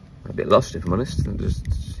 I'm a bit lost, if I'm honest. It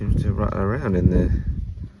just seems to rattle around in there.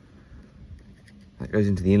 That goes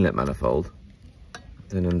into the inlet manifold. I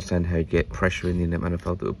don't understand how you get pressure in the inlet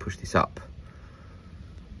manifold that will push this up.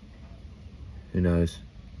 Who knows?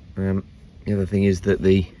 The other thing is that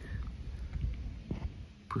the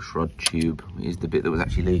push rod tube is the bit that was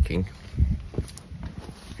actually leaking.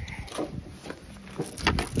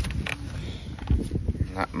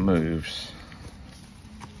 And that moves.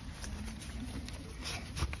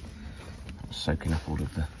 Soaking up all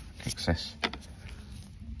of the excess.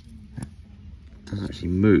 It doesn't actually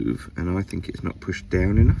move, and I think it's not pushed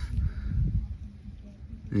down enough.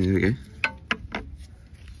 There we go.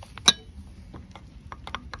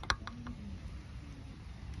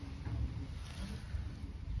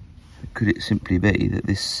 Could it simply be that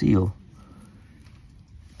this seal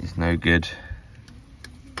is no good?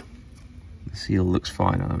 The seal looks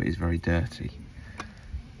fine, although it is very dirty.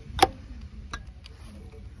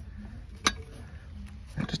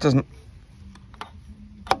 It just doesn't,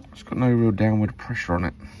 it's got no real downward pressure on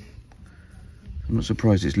it. I'm not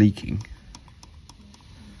surprised it's leaking.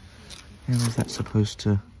 How is that supposed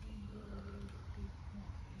to?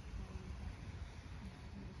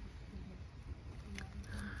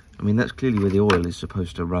 I mean, that's clearly where the oil is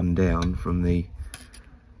supposed to run down from the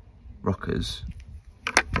rockers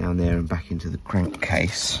down there and back into the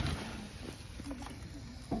crankcase.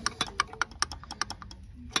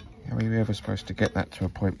 How are you ever supposed to get that to a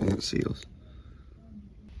point where it seals?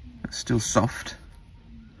 It's still soft,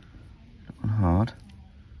 not hard.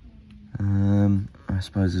 I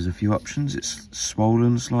suppose there's a few options. It's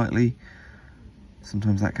swollen slightly.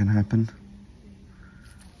 Sometimes that can happen.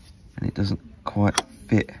 And it doesn't quite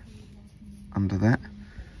fit under that.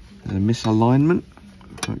 There's a misalignment.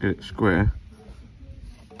 Can't get it square.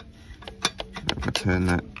 If I turn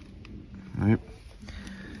that, nope.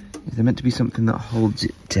 Is there meant to be something that holds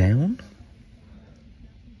it down?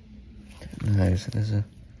 Don't know, so there's a,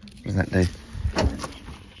 what does that do?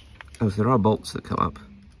 Oh, so there are bolts that come up.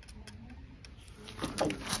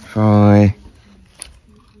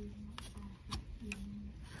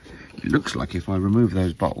 It looks like if I remove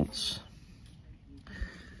those bolts,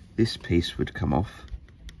 this piece would come off.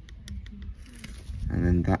 And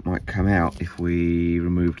then that might come out if we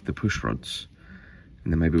removed the push rods.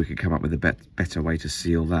 And then maybe we could come up with a better way to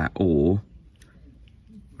seal that, or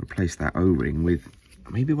replace that O-ring with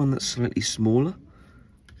maybe one that's slightly smaller.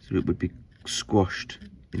 So it would be squashed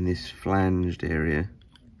in this flared area,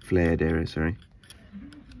 sorry.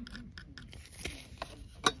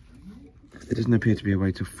 There doesn't appear to be a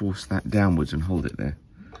way to force that downwards and hold it there.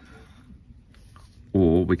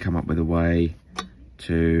 Or we come up with a way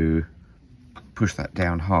to push that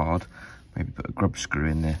down hard, maybe put a grub screw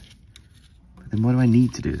in there. But then why do I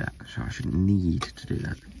need to do that? So I shouldn't need to do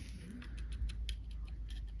that.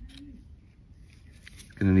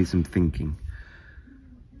 It's gonna need some thinking.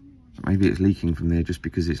 Maybe it's leaking from there just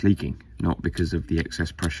because it's leaking, not because of the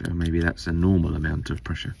excess pressure. Maybe that's a normal amount of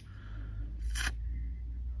pressure.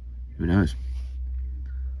 Who knows?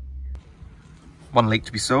 One leak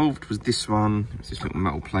to be solved was this one. It's this little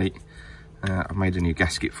metal plate. I've made a new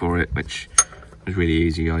gasket for it, which was really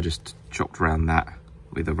easy. I just chopped around that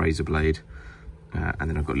with a razor blade. And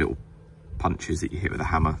then I've got little punches that you hit with a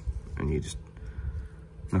hammer and you just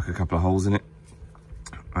knock a couple of holes in it.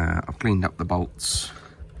 I've cleaned up the bolts.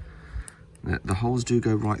 The holes do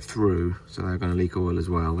go right through, so they're going to leak oil as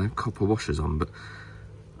well. They have copper washers on, but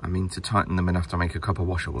I mean, to tighten them enough to make a copper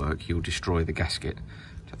washer work, you'll destroy the gasket,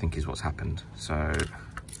 which I think is what's happened. So I'm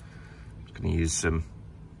just going to use some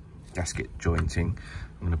gasket jointing.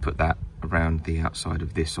 I'm going to put that around the outside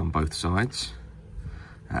of this on both sides.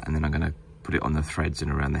 And then I'm going to put it on the threads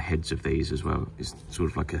and around the heads of these as well. It's sort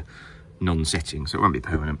of like a non-setting, so it won't be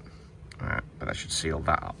permanent. But that should seal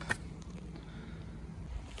that up.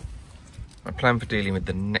 My plan for dealing with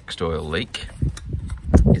the next oil leak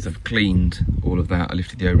is I've cleaned all of that. I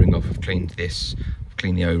lifted the O-ring off, I've cleaned this, I've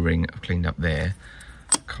cleaned the O-ring, I've cleaned up there.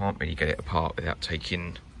 I can't really get it apart without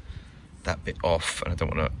taking that bit off, and I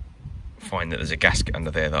don't want to find that there's a gasket under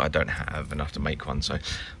there that I don't have enough to make one. So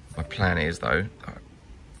my plan is though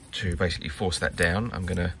to basically force that down. I'm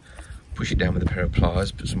going to push it down with a pair of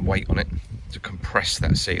pliers, put some weight on it to compress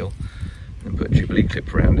that seal, and put a Jubilee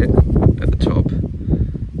clip around it at the top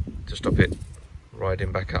to stop it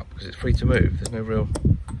riding back up, because it's free to move. There's no real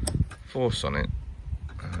force on it.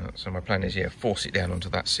 So my plan is, yeah, force it down onto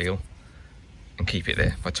that seal and keep it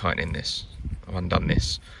there by tightening this. I've undone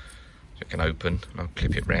this so it can open, and I'll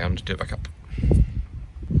clip it round, do it back up.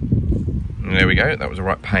 And there we go, that was a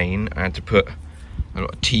right pain. I had to put a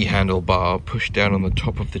T-handle bar pushed down on the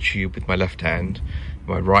top of the tube with my left hand. With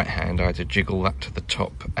my right hand I had to jiggle that to the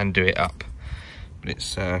top and do it up. But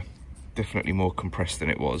it's definitely more compressed than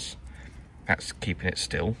it was. That's keeping it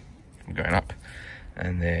still from going up.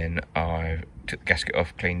 And then I took the gasket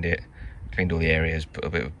off, cleaned it, cleaned all the areas, put a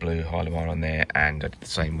bit of blue Hylamar on there, and I did the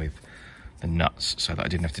same with the nuts so that I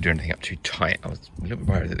didn't have to do anything up too tight. I was a little bit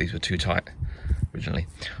worried that these were too tight originally.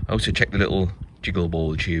 I also checked the little jiggle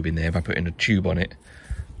ball tube in there. If I put in a tube on it,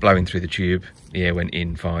 blowing through the tube, the air went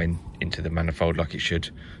in fine into the manifold like it should,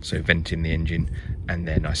 so venting the engine, and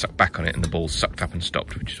then I sucked back on it and the ball sucked up and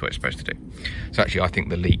stopped, which is what it's supposed to do. So actually I think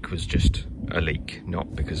the leak was just a leak,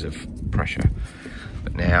 not because of pressure.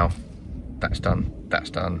 But now that's done, that's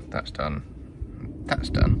done, that's done, that's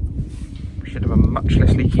done. We should have a much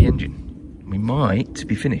less leaky engine. We might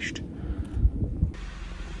be finished.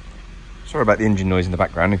 Sorry about the engine noise in the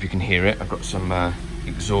background, if you can hear it. I've got some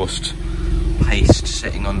exhaust paste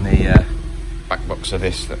sitting on the back box of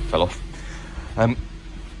this that fell off.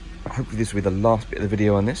 Hopefully this will be the last bit of the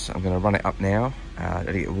video on this. I'm going to run it up now,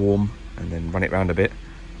 let it get warm, and then run it round a bit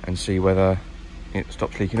and see whether it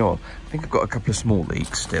stops leaking oil. I think I've got a couple of small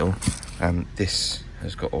leaks still. This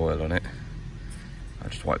has got oil on it. I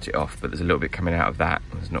just wiped it off, but there's a little bit coming out of that.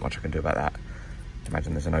 There's not much I can do about that.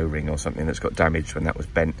 Imagine there's an O-ring or something that's got damaged when that was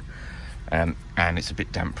bent. And it's a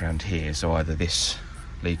bit damp around here, so either this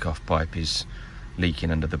leak off pipe is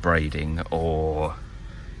leaking under the braiding, or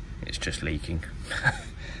it's just leaking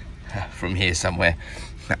from here somewhere.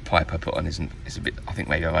 That pipe I put on is a bit, I think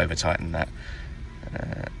maybe I've over tightened that.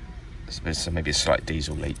 So maybe a slight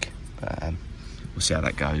diesel leak, but we'll see how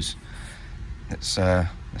that goes. Let's start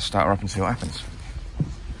her up and see what happens.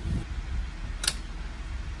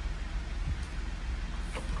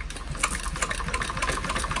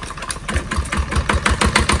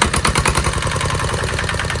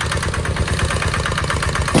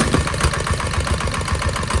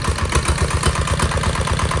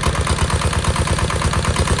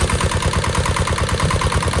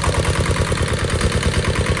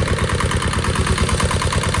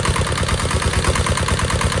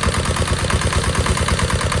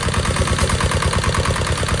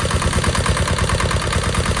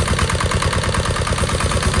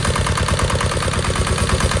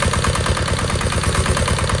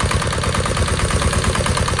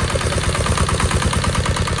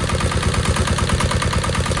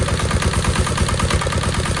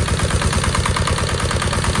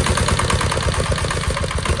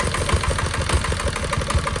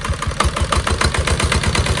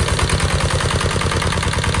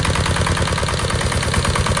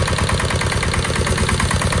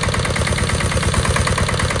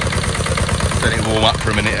 warm up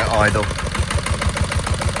for a minute at idle.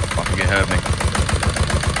 I think it heard me.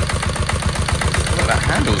 Look, that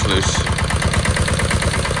handle's loose.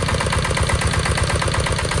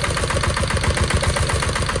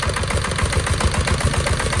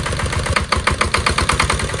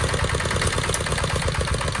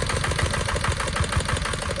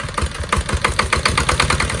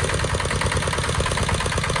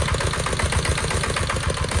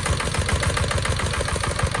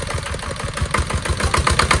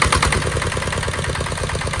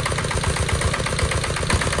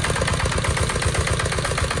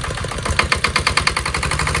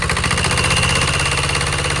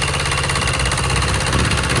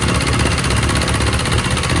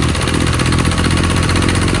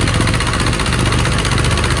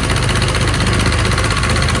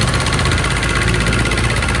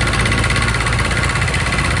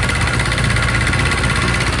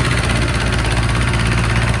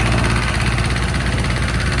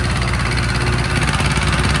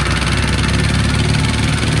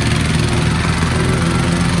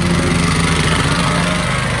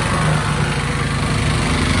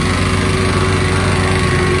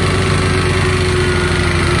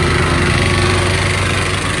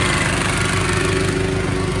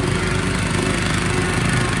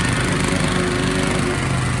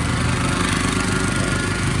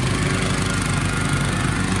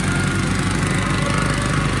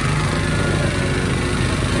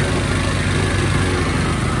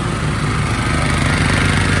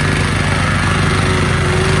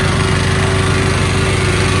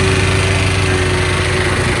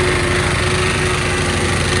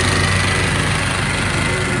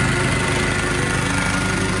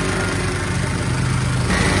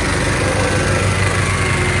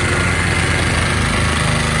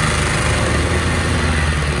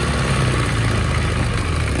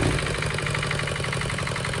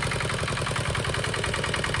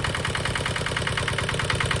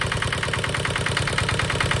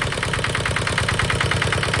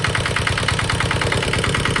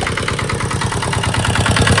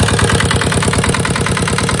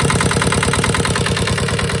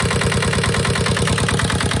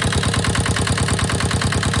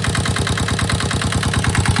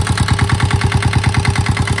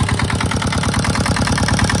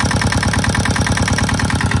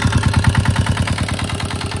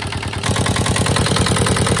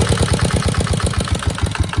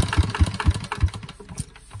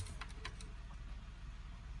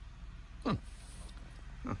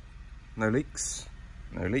 No leaks,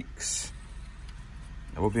 no leaks,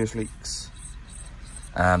 no obvious leaks.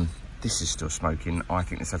 This is still smoking. I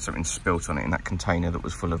think this had something spilt on it in that container that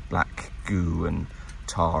was full of black goo and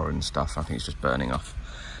tar and stuff. I think it's just burning off.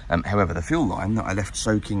 However, the fuel line that I left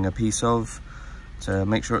soaking a piece of to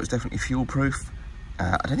make sure it was definitely fuel proof,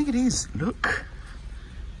 I don't think it is. Look,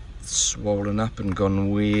 it's swollen up and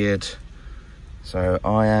gone weird. So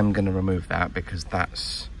I am going to remove that because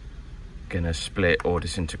that's going to split or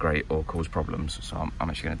disintegrate or cause problems. So I'm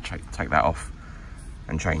actually going to take that off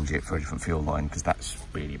and change it for a different fuel line because that's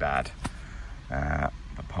really bad.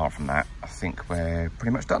 Apart from that, I think we're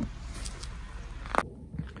pretty much done.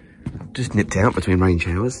 Just nipped out between rain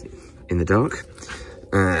showers in the dark.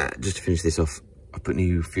 Just to finish this off, I put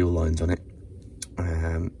new fuel lines on it,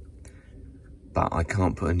 but I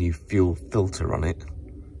can't put a new fuel filter on it,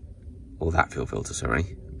 or that fuel filter,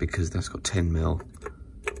 sorry, because that's got 10mm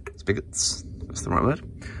spigots, that's the right word,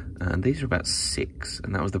 and these are about 6,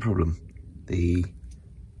 and that was the problem. The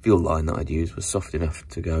fuel line that I'd used was soft enough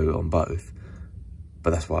to go on both,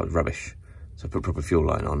 but that's why it was rubbish. So I put proper fuel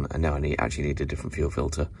line on, and now I actually need a different fuel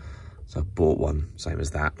filter. So I bought one, same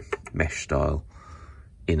as that, mesh style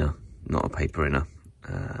inner, not a paper inner,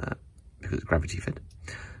 because it's gravity fed.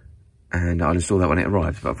 And I'll install that when it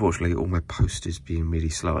arrives, but unfortunately all my post is being really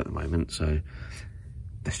slow at the moment, so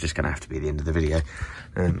that's just going to have to be the end of the video.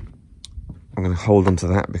 I'm going to hold on to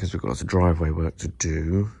that because we've got lots of driveway work to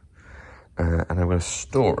do, and I'm going to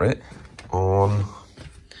store it on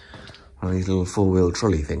one of these little four-wheel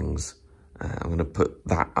trolley things. I'm going to put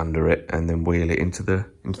that under it and then wheel it into the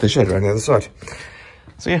shed around the other side.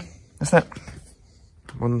 So yeah, that's that.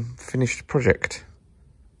 One finished project.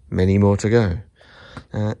 Many more to go.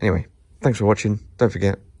 Anyway, thanks for watching. Don't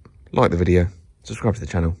forget, like the video, subscribe to the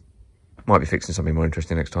channel. Might be fixing something more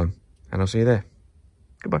interesting next time, and I'll see you there.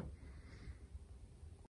 Goodbye.